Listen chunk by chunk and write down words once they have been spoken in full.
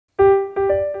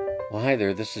Well, hi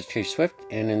there, this is Chase Swift,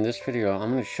 and in this video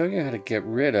I'm going to show you how to get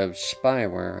rid of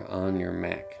spyware on your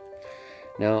Mac.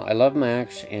 Now, I love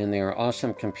Macs and they are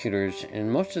awesome computers,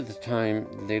 and most of the time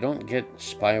they don't get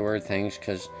spyware things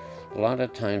because a lot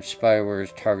of times spyware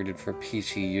is targeted for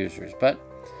PC users, but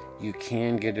you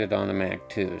can get it on a Mac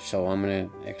too, so I'm going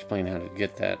to explain how to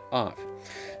get that off.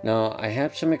 Now, I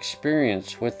have some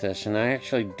experience with this, and I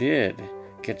actually did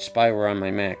get spyware on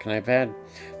my Mac, and I've had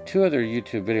two other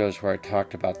YouTube videos where I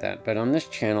talked about that, but on this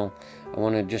channel I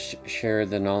want to just share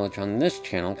the knowledge on this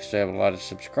channel because I have a lot of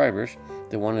subscribers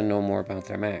that want to know more about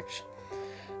their Macs.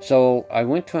 So I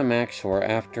went to a Mac store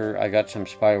after I got some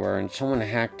spyware, and someone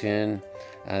hacked in.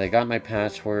 They got my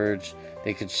passwords,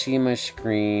 they could see my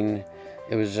screen.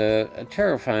 It was a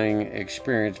terrifying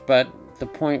experience, but the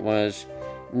point was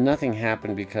nothing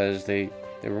happened because they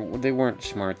weren't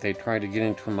smart. They tried to get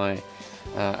into my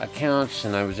accounts,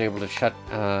 and I was able to shut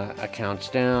accounts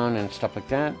down and stuff like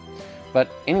that. But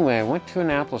anyway, I went to an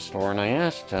Apple store and I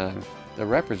asked the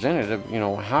representative,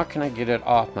 how can I get it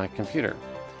off my computer?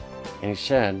 And he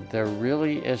said there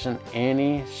really isn't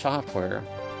any software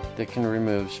that can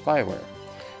remove spyware,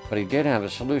 but he did have a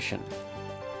solution.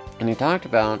 And he talked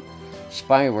about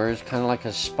spyware is kind of like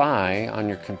a spy on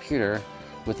your computer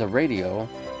with a radio,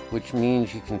 which means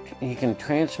he can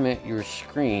transmit your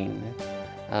screen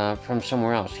from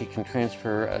somewhere else. He can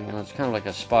transfer, it's kind of like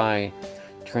a spy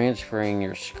transferring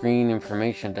your screen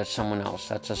information to someone else.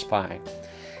 That's a spy.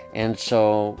 And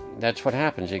so that's what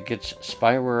happens. It gets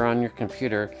spyware on your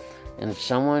computer, and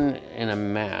someone in a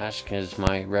mask, is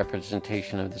my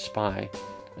representation of the spy,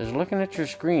 is looking at your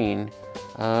screen,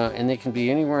 and they can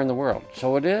be anywhere in the world.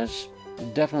 So it is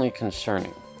definitely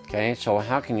concerning. Okay, so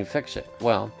how can you fix it?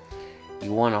 Well,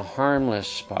 you want a harmless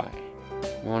spy.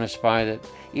 You want a spy that,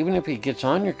 even if he gets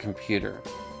on your computer,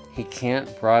 he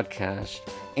can't broadcast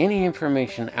any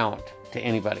information out to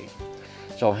anybody.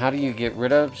 So how do you get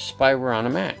rid of spyware on a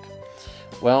Mac?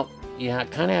 Well, you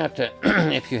kind of have to,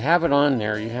 if you have it on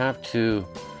there, you have to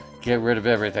get rid of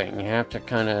everything. You have to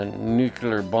kind of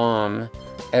nuclear bomb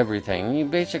everything. You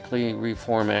basically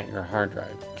reformat your hard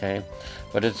drive, okay?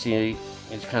 But it's kind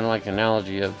of like an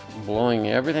analogy of blowing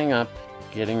everything up,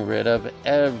 getting rid of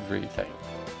everything.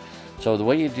 So the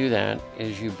way you do that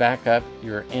is you back up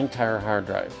your entire hard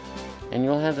drive, and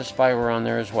you'll have the spyware on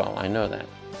there as well. I know that.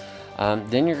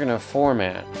 Then you're going to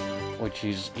format, which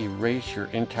is erase your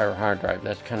entire hard drive.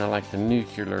 That's kind of like the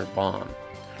nuclear bomb.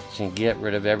 So you get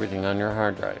rid of everything on your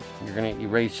hard drive. You're going to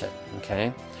erase it,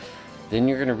 okay? Then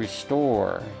you're going to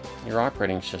restore your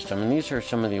operating system. And these are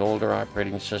some of the older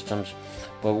operating systems.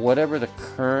 But whatever the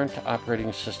current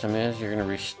operating system is, you're going to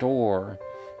restore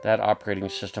that operating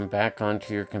system back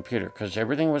onto your computer because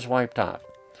everything was wiped off.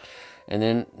 And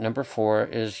then number 4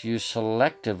 is you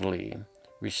selectively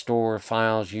restore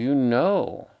files you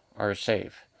know are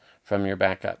safe from your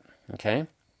backup. Okay?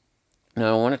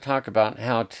 Now I want to talk about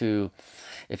how to,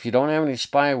 if you don't have any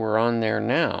spyware on there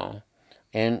now,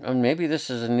 and maybe this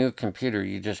is a new computer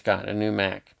you just got, a new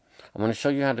Mac, I'm going to show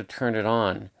you how to turn it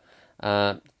on.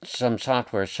 Some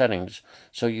software settings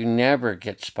so you never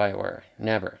get spyware.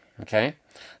 Never. Okay?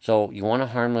 So you want a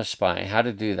harmless spy. How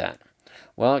to do that?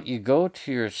 Well, you go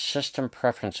to your system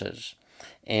preferences,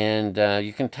 and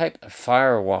you can type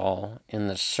firewall in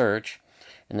the search,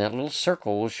 and that little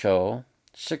circle will show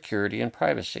security and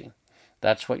privacy.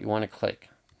 That's what you want to click.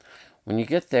 When you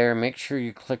get there, make sure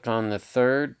you click on the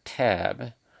third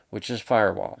tab, which is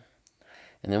firewall.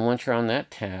 And then once you're on that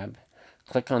tab,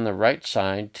 click on the right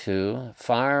side to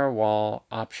Firewall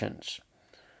Options.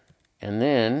 And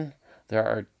then there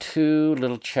are 2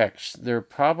 little checks. They're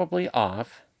probably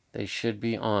off. They should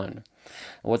be on.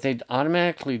 What they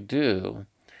automatically do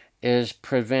is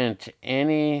prevent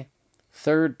any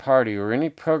third party or any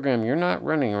program you're not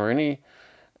running, or any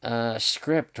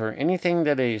script or anything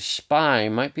that a spy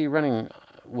might be running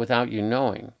without you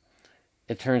knowing.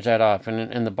 It turns that off.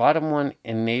 And the bottom one,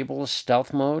 Enable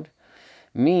Stealth Mode,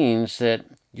 means that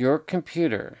your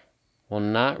computer will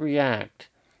not react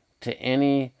to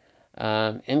any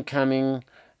incoming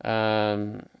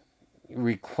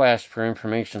request for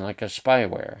information like a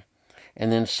spyware,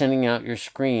 and then sending out your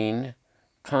screen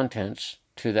contents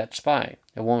to that spy.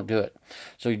 It won't do it.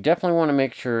 So you definitely want to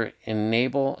make sure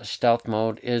Enable Stealth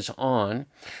Mode is on.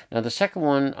 Now the second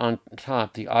one on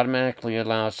top, the automatically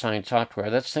allow assigned software,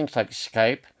 that's things like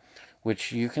Skype,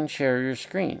 which you can share your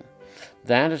screen.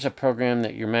 That is a program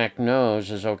that your Mac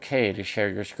knows is okay to share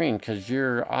your screen because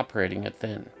you're operating it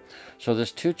then. So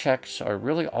those 2 checks are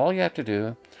really all you have to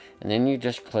do, and then you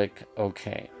just click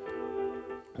OK.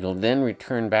 You'll then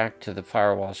return back to the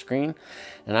firewall screen,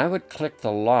 and I would click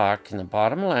the lock in the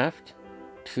bottom left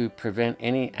to prevent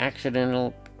any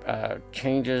accidental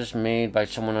changes made by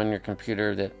someone on your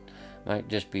computer that might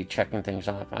just be checking things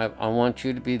off. I want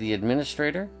you to be the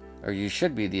administrator, or you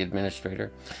should be the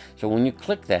administrator. So when you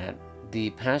click that,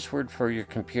 the password for your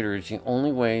computer is the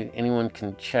only way anyone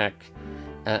can check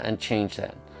and change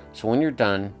that. So when you're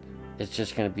done, it's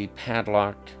just going to be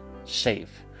padlocked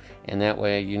safe. And that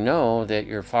way you know that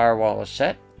your firewall is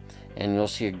set, and you'll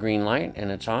see a green light and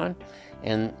it's on.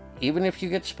 And even if you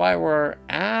get spyware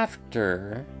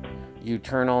after you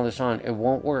turn all this on, it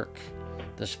won't work.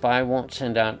 The spy won't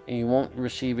send out, you won't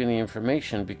receive any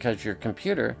information, because your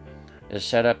computer is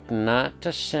set up not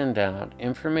to send out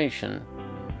information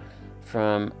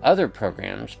from other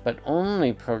programs, but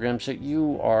only programs that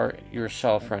you are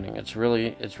yourself running. It's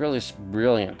really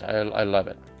brilliant. I love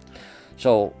it.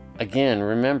 So again,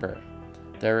 remember,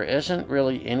 there isn't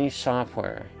really any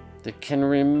software that can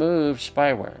remove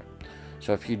spyware.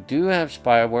 So if you do have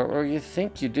spyware, or you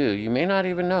think you do, you may not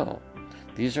even know.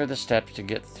 These are the steps to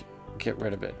get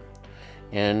rid of it.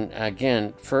 And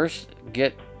again, first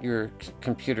get your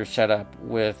computer set up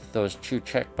with those 2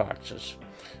 check boxes,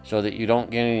 so that you don't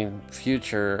get any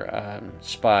future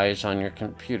spies on your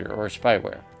computer or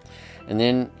spyware. And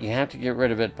then you have to get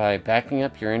rid of it by backing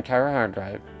up your entire hard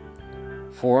drive,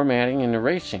 formatting and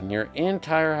erasing your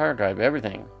entire hard drive,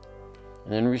 everything,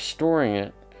 and then restoring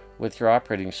it with your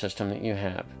operating system that you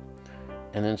have,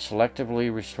 and then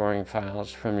selectively restoring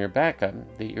files from your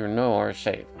backup that you know are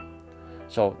safe.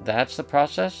 So that's the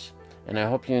process, and I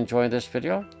hope you enjoyed this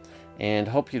video, and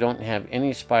hope you don't have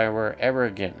any spyware ever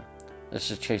again. This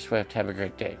is Chase Swift. Have a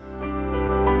great day.